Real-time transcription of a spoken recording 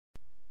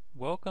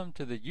Welcome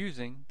to the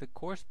Using the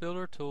Course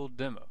Builder Tool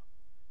demo.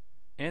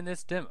 In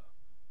this demo,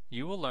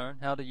 you will learn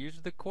how to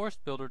use the Course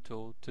Builder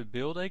tool to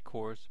build a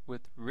course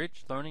with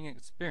rich learning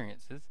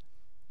experiences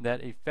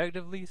that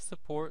effectively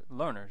support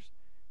learners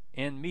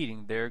in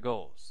meeting their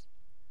goals.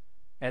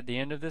 At the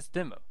end of this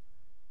demo,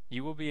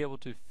 you will be able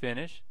to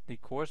finish the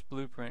course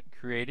blueprint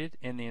created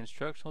in the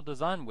Instructional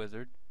Design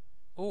Wizard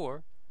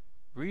or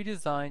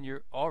redesign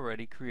your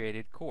already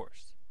created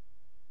course.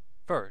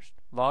 First,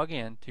 log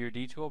in to your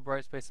D2L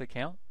Brightspace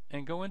account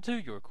and go into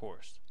your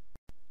course.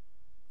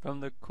 From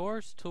the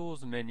Course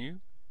Tools menu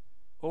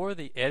or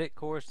the Edit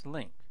Course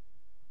link,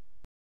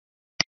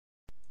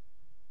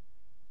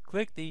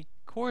 click the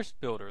Course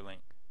Builder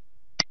link.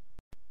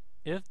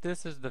 If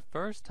this is the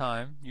first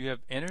time you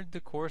have entered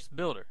the Course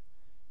Builder,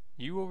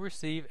 you will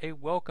receive a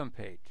welcome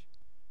page.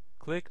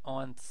 Click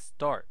on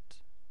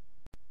Start.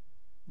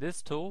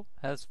 This tool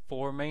has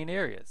 4 main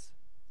areas,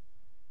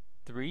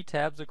 3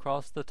 tabs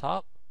across the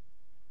top,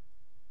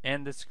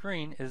 and the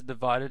screen is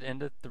divided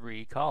into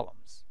 3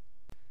 columns.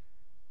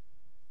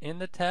 In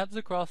the tabs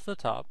across the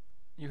top,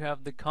 you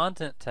have the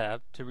Content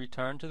tab to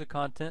return to the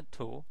Content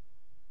tool,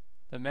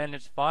 the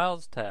Manage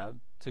Files tab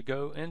to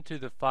go into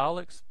the File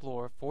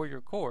Explorer for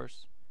your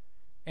course,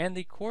 and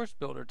the Course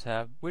Builder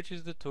tab, which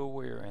is the tool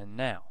we are in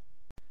now.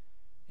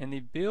 In the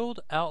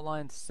Build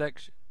Outline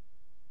section,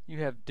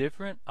 you have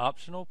different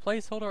optional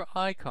placeholder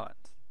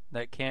icons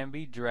that can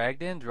be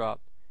dragged and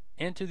dropped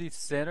into the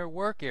center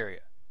work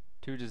area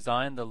to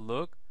design the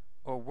look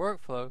or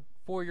workflow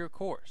for your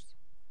course.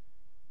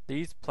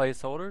 These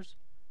placeholders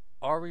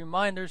are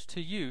reminders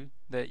to you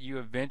that you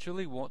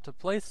eventually want to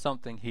place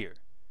something here,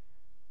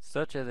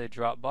 such as a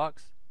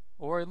Dropbox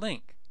or a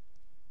link,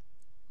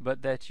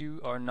 but that you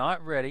are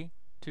not ready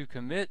to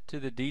commit to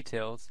the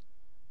details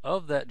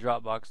of that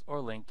Dropbox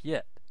or link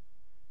yet.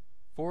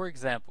 For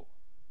example,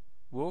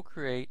 we'll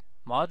create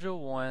Module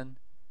 1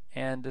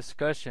 and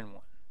Discussion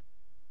 1.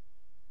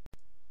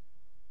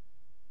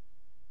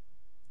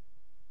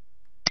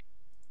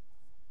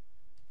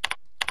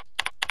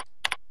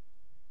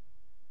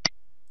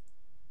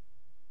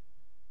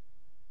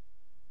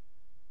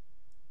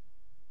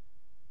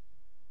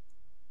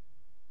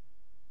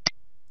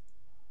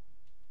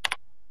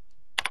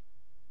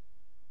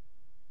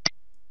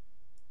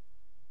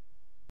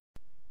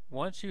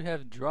 Once you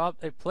have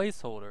dropped a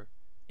placeholder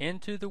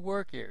into the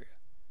work area,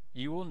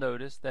 you will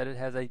notice that it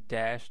has a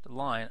dashed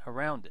line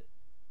around it.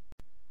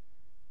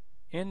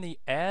 In the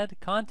Add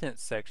Content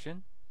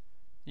section,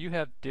 you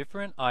have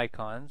different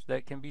icons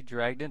that can be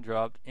dragged and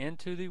dropped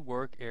into the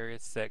work area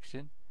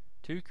section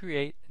to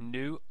create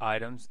new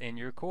items in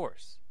your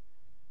course.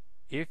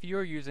 If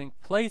you're using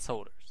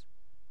placeholders,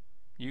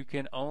 you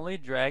can only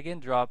drag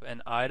and drop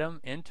an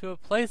item into a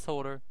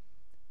placeholder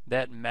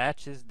that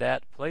matches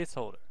that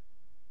placeholder.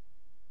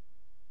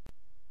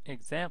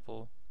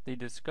 Example, the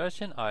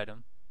discussion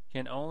item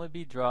can only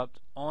be dropped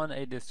on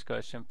a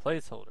discussion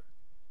placeholder.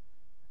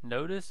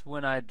 Notice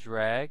when I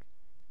drag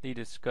the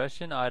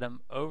discussion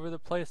item over the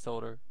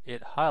placeholder,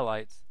 it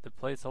highlights the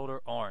placeholder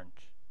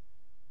orange.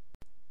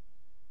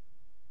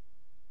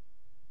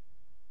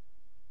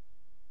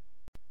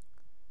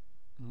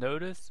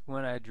 Notice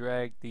when I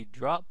drag the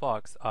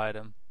Dropbox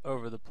item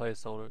over the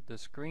placeholder, the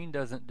screen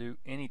doesn't do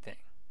anything.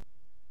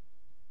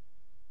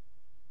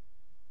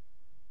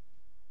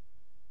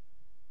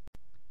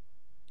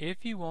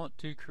 If you want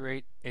to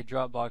create a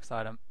Dropbox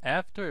item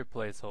after a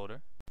placeholder,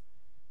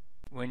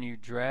 when you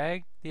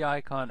drag the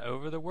icon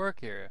over the work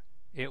area,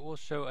 it will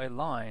show a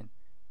line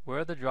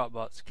where the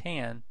Dropbox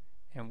can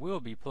and will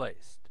be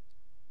placed.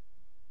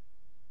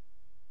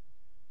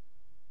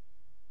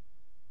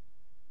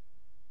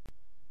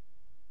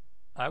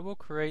 I will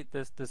create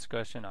this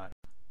discussion item.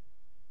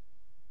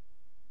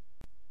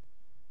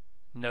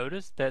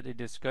 Notice that the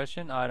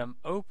discussion item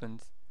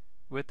opens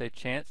with a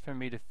chance for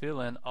me to fill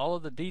in all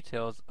of the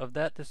details of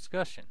that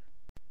discussion.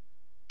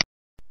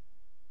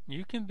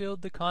 You can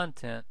build the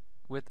content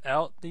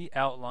without the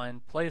outline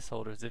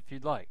placeholders if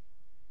you'd like.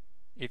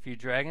 If you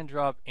drag and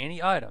drop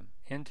any item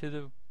into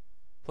the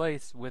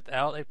place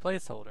without a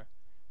placeholder,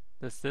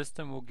 the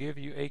system will give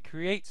you a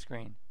create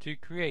screen to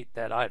create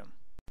that item.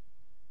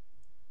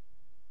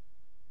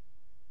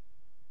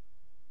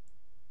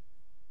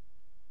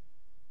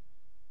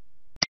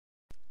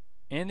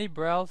 In the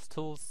Browse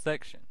Tools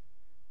section,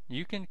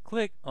 you can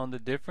click on the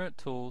different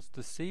tools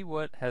to see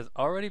what has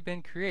already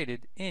been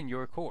created in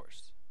your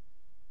course.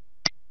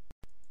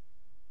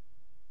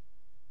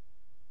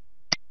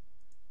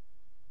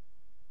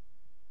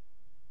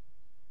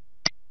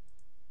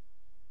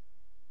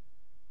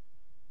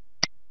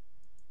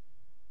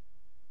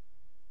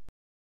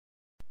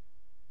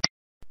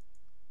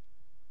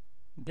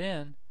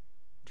 Then,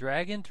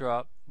 drag and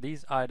drop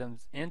these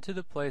items into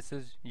the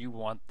places you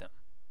want them.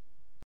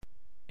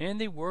 In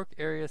the Work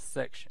Area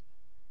section,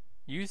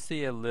 you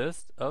see a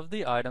list of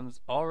the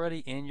items already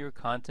in your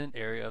content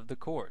area of the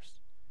course,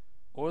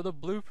 or the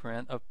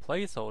blueprint of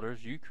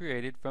placeholders you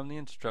created from the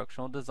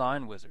Instructional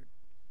Design Wizard.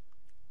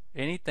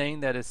 Anything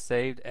that is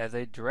saved as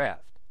a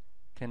draft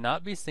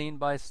cannot be seen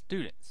by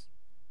students.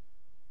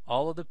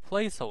 all of the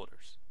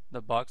placeholders,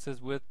 the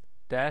boxes with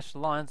dashed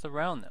lines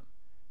around them,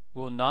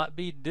 will not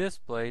be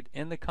displayed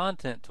in the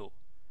Content tool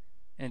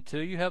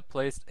until you have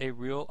placed a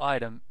real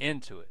item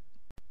into it.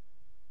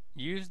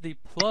 Use the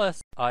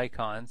plus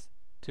icons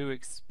to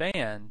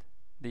expand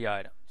the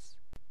items.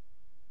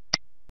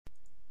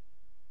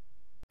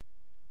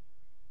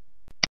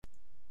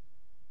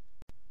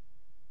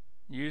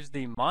 Use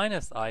the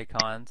minus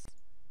icons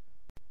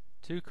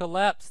to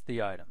collapse the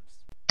items.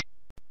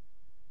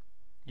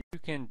 You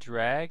can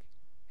drag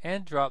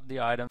and drop the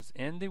items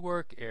in the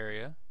work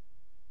area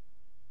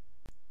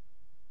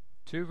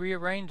to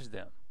rearrange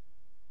them.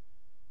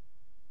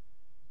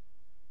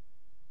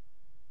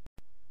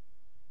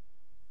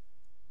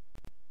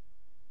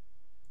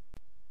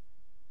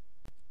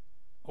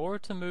 Or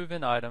to move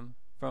an item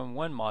from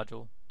one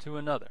module to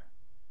another.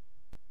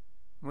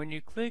 When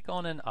you click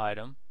on an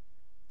item,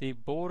 the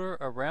border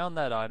around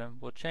that item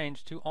will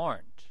change to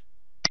orange.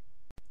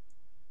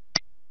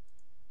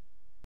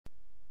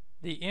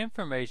 The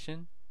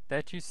information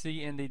that you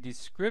see in the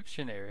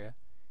description area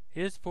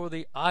is for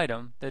the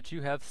item that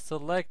you have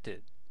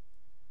selected.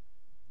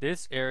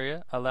 This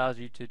area allows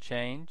you to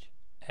change,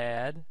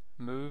 add,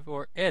 move,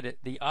 or edit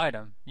the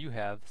item you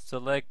have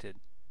selected.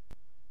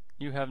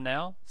 You have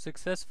now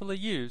successfully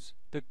used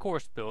the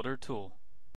Course Builder tool.